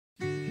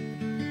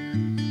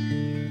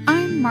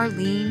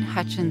Marlene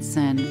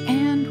Hutchinson,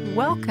 and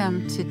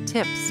welcome to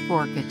Tips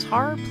for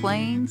Guitar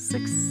Playing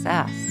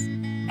Success.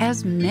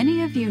 As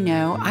many of you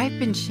know, I've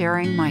been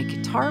sharing my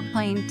guitar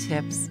playing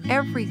tips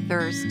every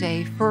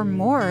Thursday for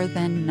more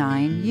than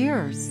 9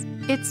 years.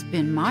 It's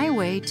been my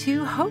way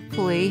to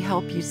hopefully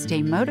help you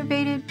stay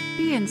motivated,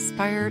 be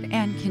inspired,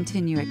 and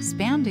continue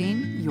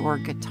expanding your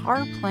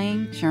guitar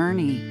playing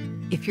journey.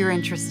 If you're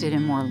interested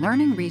in more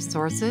learning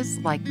resources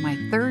like my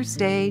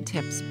Thursday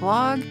Tips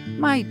blog,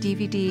 my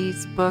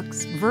DVDs,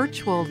 books,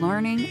 virtual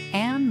learning,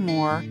 and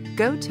more,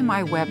 go to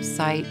my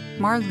website,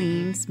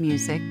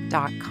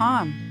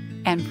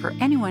 marlenesmusic.com. And for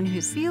anyone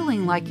who's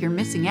feeling like you're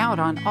missing out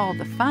on all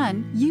the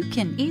fun, you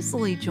can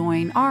easily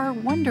join our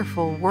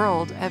wonderful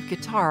world of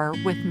guitar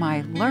with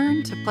my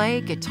Learn to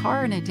Play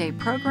Guitar in a Day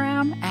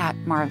program at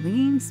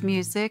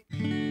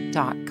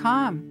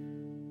marlenesmusic.com.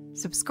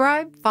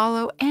 Subscribe,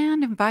 follow,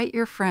 and invite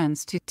your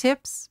friends to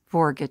Tips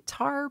for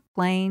Guitar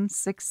Playing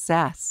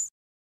Success.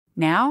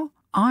 Now,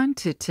 on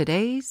to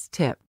today's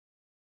tip.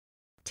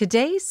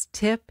 Today's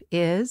tip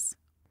is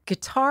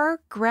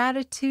guitar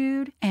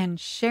gratitude and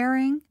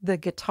sharing the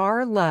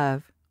guitar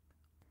love.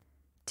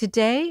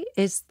 Today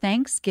is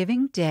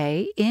Thanksgiving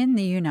Day in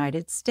the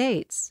United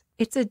States.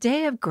 It's a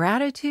day of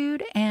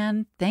gratitude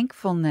and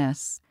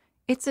thankfulness.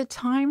 It's a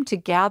time to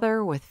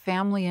gather with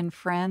family and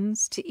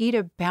friends to eat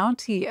a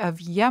bounty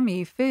of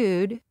yummy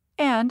food,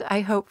 and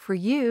I hope for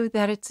you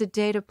that it's a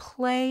day to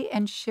play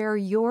and share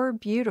your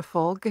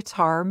beautiful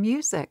guitar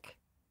music.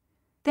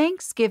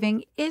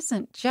 Thanksgiving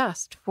isn't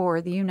just for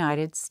the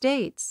United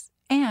States.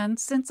 And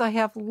since I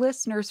have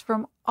listeners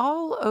from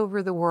all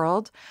over the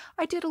world,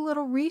 I did a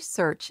little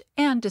research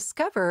and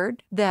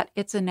discovered that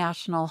it's a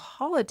national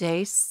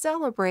holiday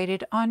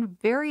celebrated on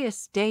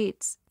various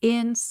dates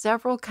in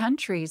several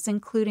countries,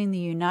 including the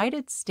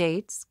United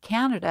States,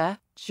 Canada,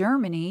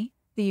 Germany,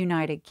 the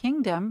United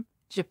Kingdom,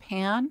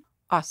 Japan,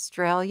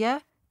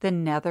 Australia, the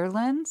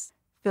Netherlands,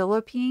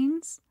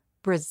 Philippines,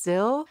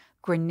 Brazil,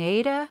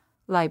 Grenada,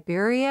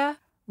 Liberia,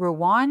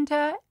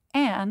 Rwanda,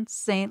 and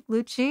St.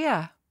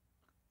 Lucia.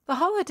 The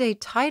holiday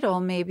title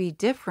may be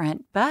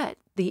different, but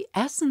the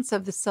essence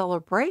of the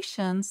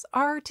celebrations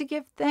are to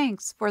give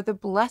thanks for the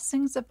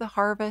blessings of the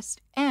harvest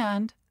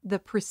and the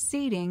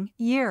preceding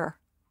year.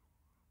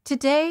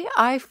 Today,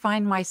 I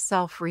find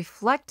myself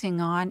reflecting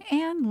on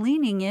and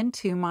leaning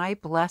into my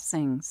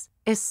blessings,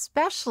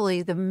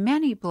 especially the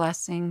many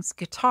blessings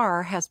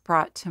guitar has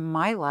brought to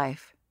my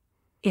life.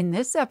 In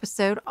this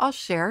episode, I'll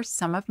share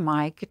some of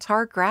my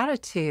guitar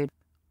gratitude.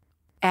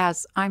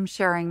 As I'm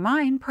sharing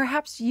mine,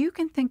 perhaps you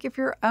can think of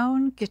your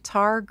own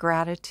guitar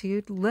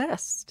gratitude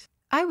list.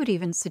 I would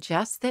even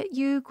suggest that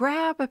you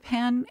grab a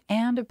pen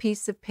and a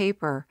piece of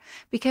paper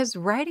because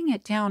writing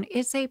it down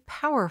is a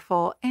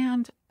powerful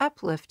and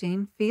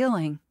uplifting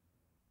feeling.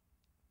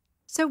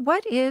 So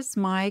what is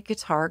my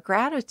guitar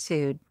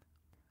gratitude?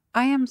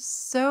 I am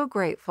so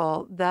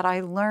grateful that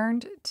I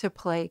learned to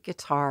play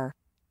guitar.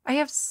 I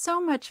have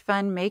so much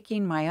fun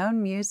making my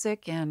own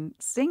music and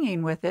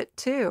singing with it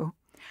too.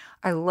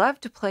 I love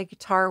to play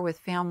guitar with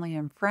family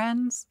and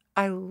friends,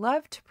 I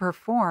love to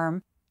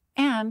perform,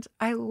 and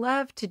I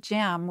love to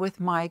jam with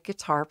my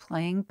guitar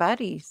playing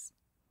buddies.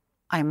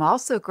 I'm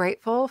also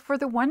grateful for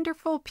the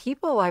wonderful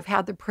people I've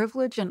had the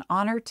privilege and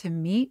honor to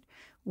meet,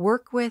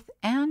 work with,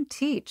 and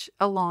teach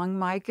along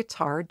my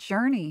guitar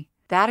journey.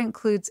 That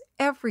includes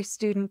every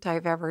student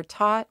I've ever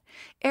taught,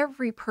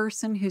 every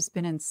person who's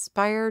been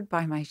inspired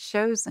by my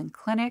shows and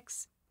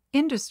clinics,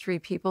 industry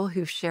people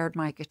who've shared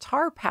my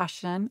guitar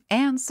passion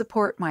and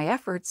support my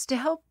efforts to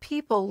help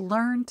people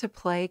learn to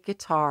play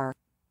guitar.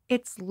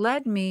 It's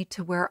led me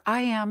to where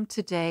I am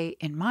today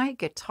in my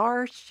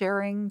guitar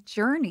sharing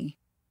journey.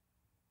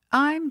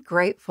 I'm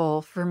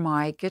grateful for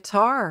my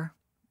guitar,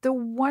 the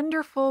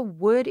wonderful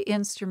wood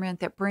instrument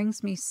that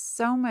brings me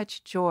so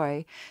much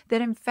joy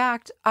that in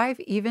fact I've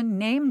even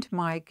named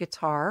my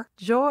guitar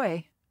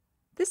Joy.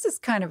 This is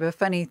kind of a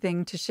funny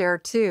thing to share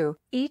too.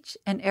 Each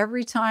and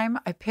every time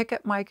I pick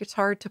up my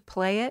guitar to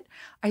play it,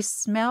 I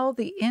smell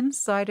the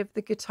inside of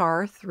the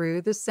guitar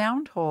through the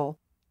sound hole.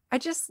 I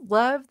just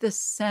love the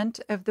scent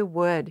of the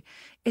wood.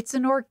 It's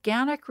an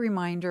organic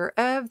reminder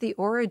of the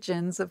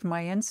origins of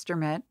my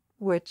instrument,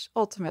 which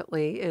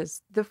ultimately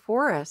is the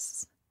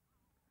forests.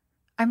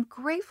 I'm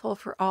grateful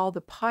for all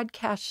the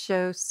podcast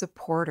show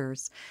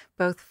supporters,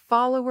 both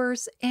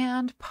followers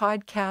and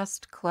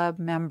podcast club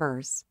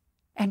members.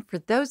 And for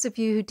those of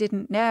you who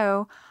didn't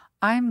know,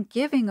 I'm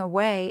giving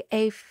away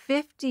a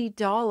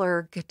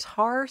 $50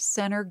 Guitar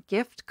Center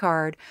gift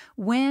card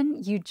when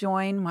you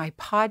join my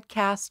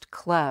podcast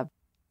club.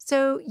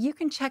 So you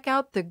can check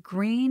out the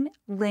green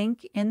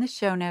link in the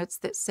show notes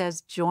that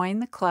says join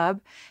the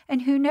club,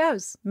 and who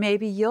knows,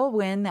 maybe you'll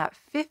win that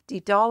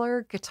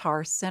 $50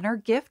 Guitar Center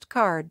gift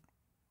card.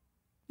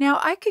 Now,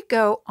 I could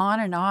go on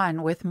and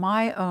on with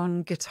my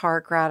own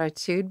guitar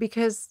gratitude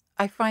because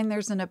I find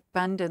there's an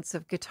abundance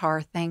of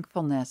guitar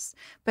thankfulness,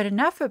 but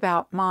enough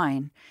about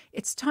mine.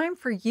 It's time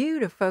for you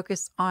to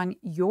focus on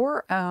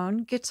your own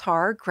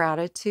guitar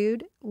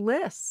gratitude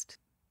list.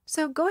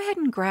 So go ahead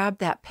and grab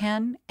that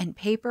pen and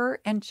paper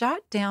and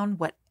jot down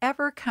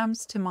whatever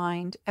comes to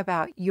mind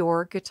about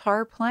your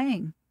guitar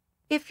playing.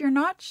 If you're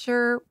not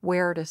sure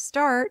where to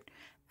start,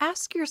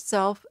 ask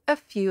yourself a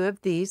few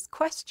of these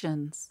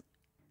questions.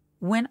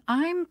 When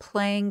I'm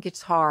playing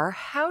guitar,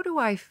 how do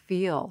I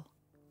feel?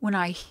 When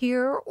I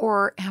hear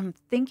or am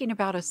thinking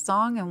about a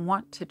song and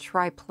want to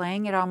try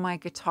playing it on my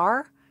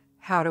guitar,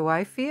 how do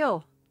I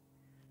feel?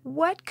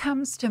 What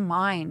comes to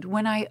mind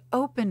when I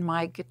open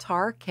my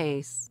guitar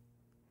case?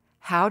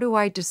 How do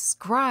I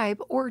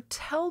describe or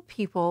tell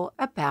people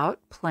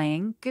about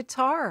playing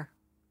guitar?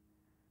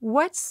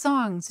 What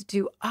songs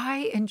do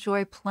I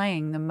enjoy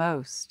playing the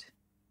most?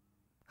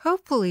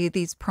 Hopefully,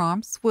 these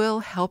prompts will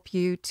help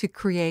you to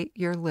create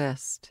your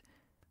list.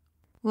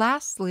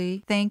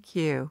 Lastly, thank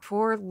you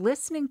for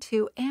listening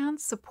to and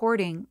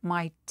supporting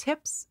my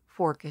Tips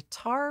for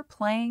Guitar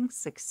Playing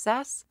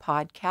Success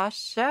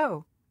podcast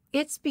show.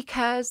 It's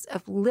because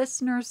of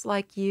listeners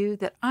like you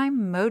that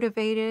I'm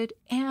motivated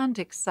and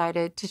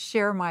excited to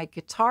share my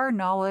guitar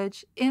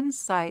knowledge,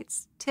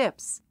 insights,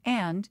 tips,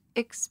 and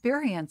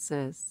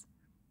experiences.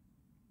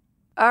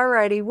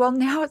 Alrighty, well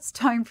now it's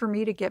time for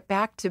me to get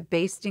back to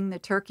basting the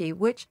turkey,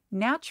 which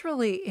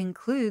naturally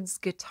includes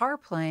guitar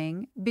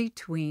playing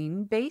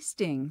between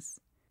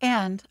bastings.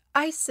 And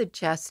I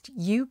suggest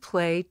you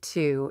play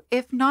too.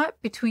 If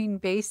not between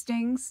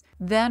bastings,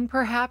 then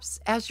perhaps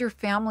as your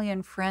family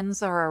and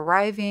friends are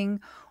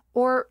arriving,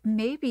 or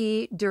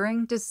maybe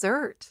during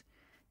dessert.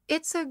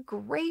 It's a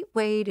great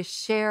way to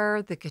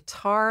share the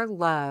guitar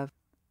love.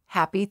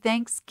 Happy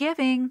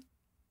Thanksgiving!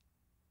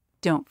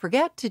 Don't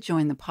forget to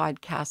join the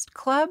podcast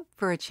club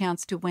for a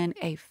chance to win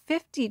a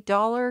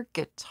 $50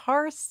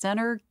 Guitar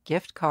Center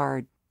gift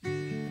card.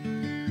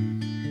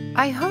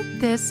 I hope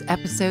this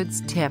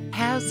episode's tip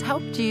has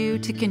helped you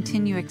to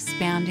continue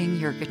expanding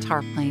your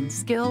guitar playing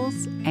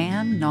skills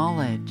and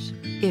knowledge.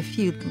 If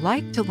you'd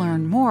like to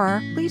learn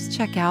more, please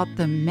check out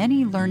the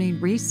many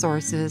learning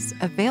resources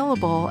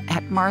available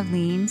at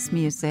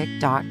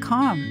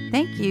marlenesmusic.com.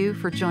 Thank you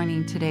for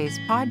joining today's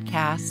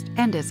podcast,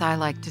 and as I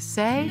like to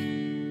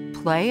say,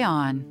 play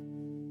on.